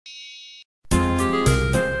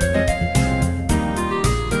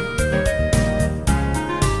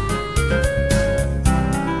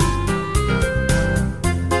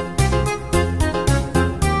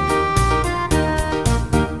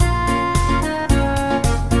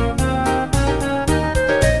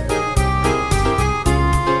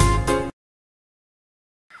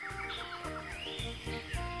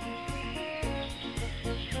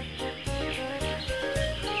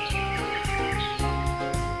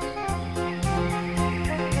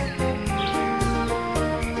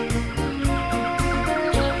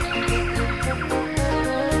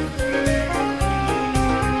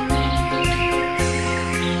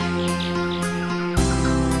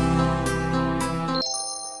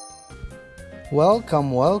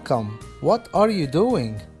Welcome, welcome. What are you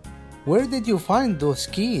doing? Where did you find those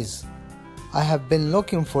keys? I have been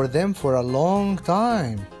looking for them for a long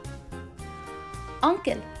time.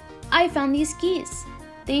 Uncle, I found these keys.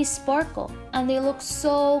 They sparkle and they look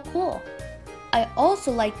so cool. I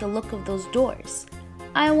also like the look of those doors.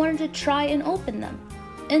 I wanted to try and open them,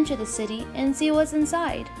 enter the city and see what's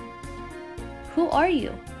inside. Who are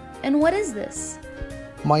you? And what is this?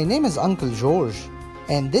 My name is Uncle George,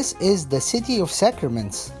 and this is the City of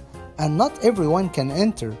Sacraments. And not everyone can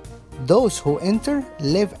enter. Those who enter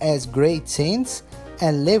live as great saints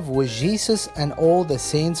and live with Jesus and all the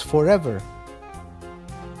saints forever.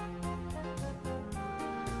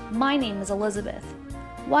 My name is Elizabeth.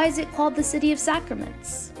 Why is it called the City of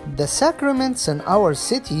Sacraments? The sacraments in our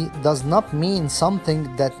city does not mean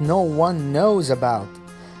something that no one knows about.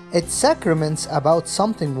 It's sacraments about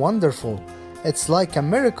something wonderful. It's like a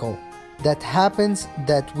miracle that happens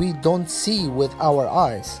that we don't see with our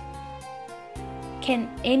eyes. Can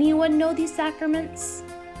anyone know these sacraments?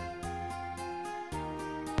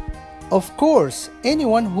 Of course,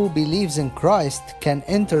 anyone who believes in Christ can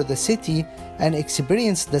enter the city and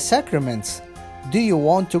experience the sacraments. Do you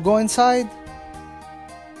want to go inside?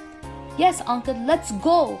 Yes, Uncle, let's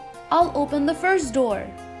go. I'll open the first door.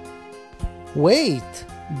 Wait,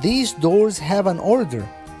 these doors have an order.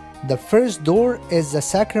 The first door is the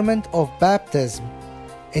sacrament of baptism.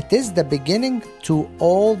 It is the beginning to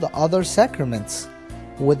all the other sacraments.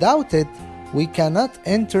 Without it, we cannot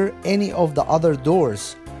enter any of the other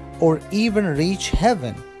doors or even reach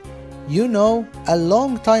heaven. You know, a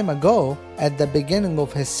long time ago, at the beginning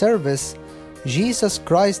of his service, Jesus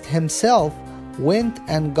Christ himself went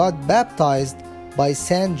and got baptized by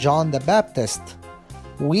Saint John the Baptist.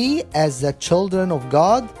 We, as the children of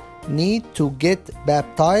God, need to get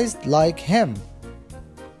baptized like him.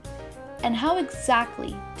 And how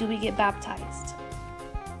exactly do we get baptized?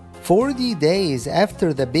 40 days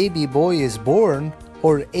after the baby boy is born,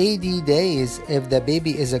 or 80 days if the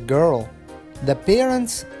baby is a girl, the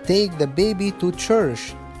parents take the baby to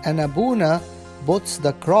church and Abuna puts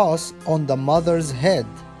the cross on the mother's head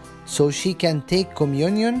so she can take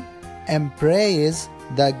communion and prays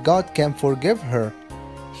that God can forgive her.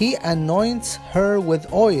 He anoints her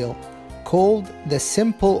with oil called the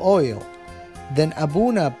simple oil. Then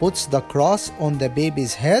Abuna puts the cross on the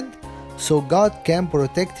baby's head so God can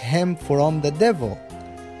protect him from the devil.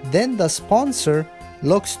 Then the sponsor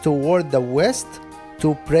looks toward the west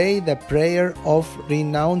to pray the prayer of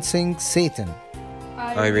renouncing Satan.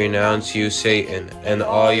 I renounce you, Satan, and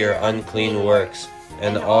all your unclean works,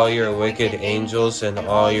 and all your wicked angels, and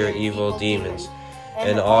all your evil demons,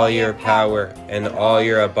 and all your power, and all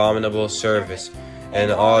your abominable service,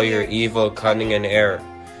 and all your evil cunning and error,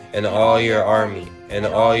 and all your army, and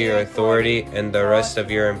all your authority, and the rest of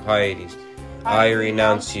your impieties. I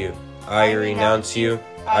renounce you, I renounce you,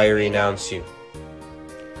 I renounce you.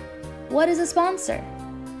 What is a sponsor?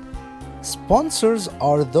 Sponsors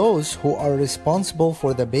are those who are responsible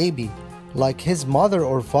for the baby, like his mother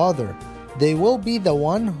or father. They will be the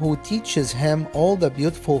one who teaches him all the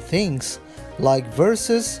beautiful things, like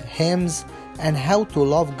verses, hymns, and how to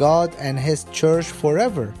love God and his church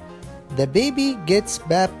forever. The baby gets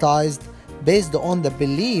baptized based on the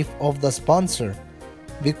belief of the sponsor.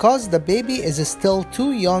 Because the baby is still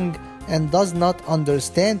too young and does not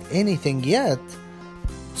understand anything yet,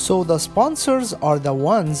 so the sponsors are the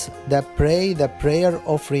ones that pray the prayer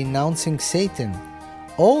of renouncing Satan.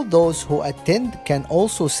 All those who attend can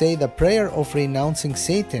also say the prayer of renouncing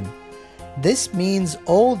Satan. This means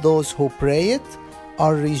all those who pray it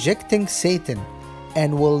are rejecting Satan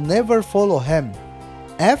and will never follow him.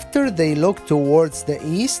 After they look towards the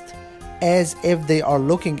east, as if they are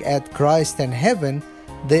looking at Christ and heaven,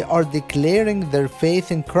 they are declaring their faith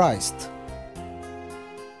in Christ.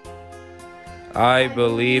 I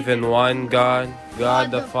believe in one God, God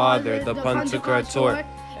the Father, the Pantocrator,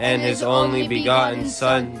 and his only begotten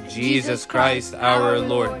Son, Jesus Christ our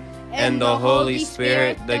Lord, and the Holy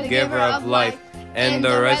Spirit, the giver of life, and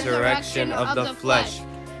the resurrection of the flesh,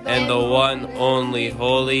 and the one only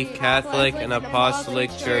holy, Catholic, and Apostolic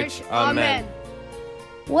Church. Amen.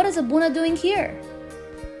 What is Abuna doing here?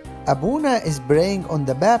 Abuna is praying on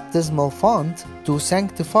the baptismal font to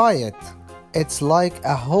sanctify it. It's like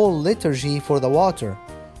a whole liturgy for the water.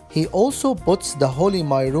 He also puts the holy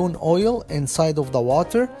maroon oil inside of the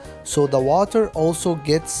water, so the water also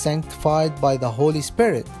gets sanctified by the Holy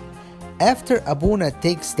Spirit. After Abuna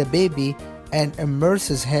takes the baby and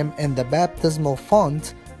immerses him in the baptismal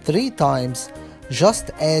font 3 times, just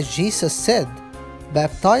as Jesus said,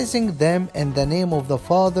 baptizing them in the name of the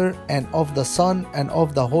Father and of the Son and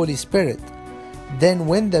of the Holy Spirit. Then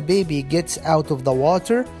when the baby gets out of the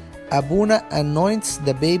water, Abuna anoints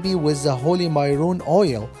the baby with the holy maroon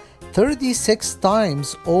oil 36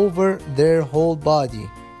 times over their whole body.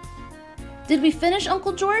 Did we finish,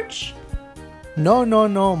 Uncle George? No,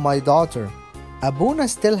 my daughter. Abuna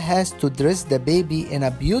still has to dress the baby in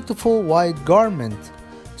a beautiful white garment,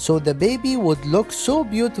 so the baby would look so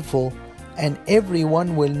beautiful, and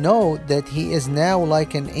everyone will know that he is now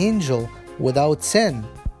like an angel without sin,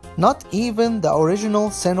 not even the original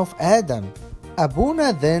son of Adam.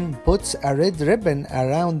 Abuna then puts a red ribbon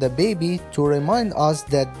around the baby to remind us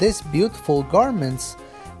that this beautiful garment's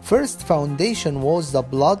first foundation was the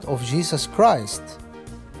blood of Jesus Christ.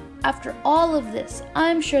 After all of this,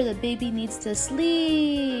 I'm sure the baby needs to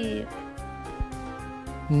sleep.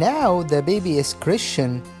 Now the baby is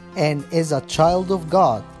Christian and is a child of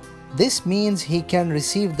God. This means he can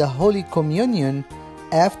receive the Holy Communion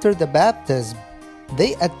after the baptism.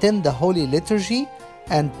 They attend the Holy Liturgy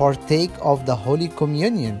and partake of the Holy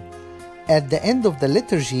Communion. At the end of the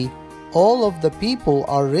liturgy, all of the people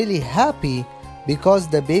are really happy because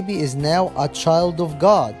the baby is now a child of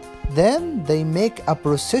God. Then they make a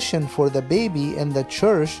procession for the baby in the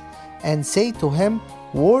church and say to him,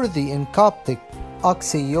 worthy in Coptic,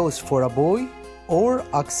 Axios for a boy or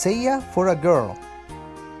Axia for a girl.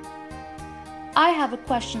 I have a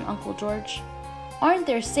question, Uncle George. Aren't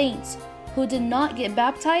there saints who did not get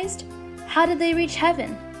baptized? How did they reach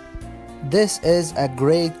heaven? This is a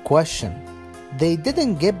great question. They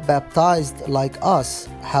didn't get baptized like us.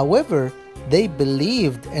 However, they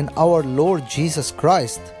believed in our Lord Jesus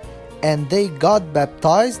Christ, and they got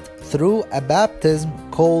baptized through a baptism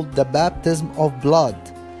called the baptism of blood.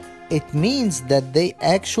 It means that they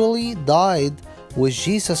actually died with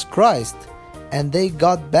Jesus Christ, and they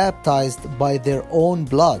got baptized by their own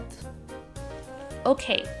blood.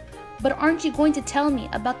 Okay, but aren't you going to tell me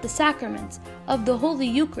about the sacraments of the Holy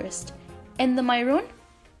Eucharist and the Maroon?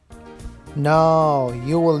 No,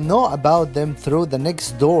 you will know about them through the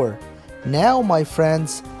next door. Now, my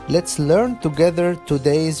friends, let's learn together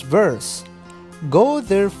today's verse. Go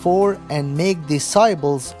therefore and make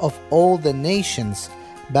disciples of all the nations,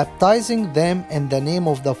 baptizing them in the name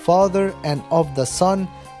of the Father and of the Son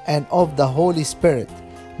and of the Holy Spirit.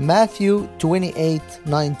 Matthew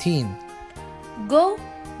 28:19. Go,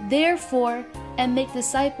 therefore, and make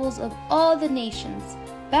disciples of all the nations,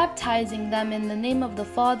 baptizing them in the name of the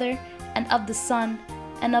Father and of the Son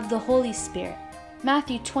and of the Holy Spirit.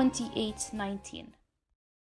 Matthew 28:19.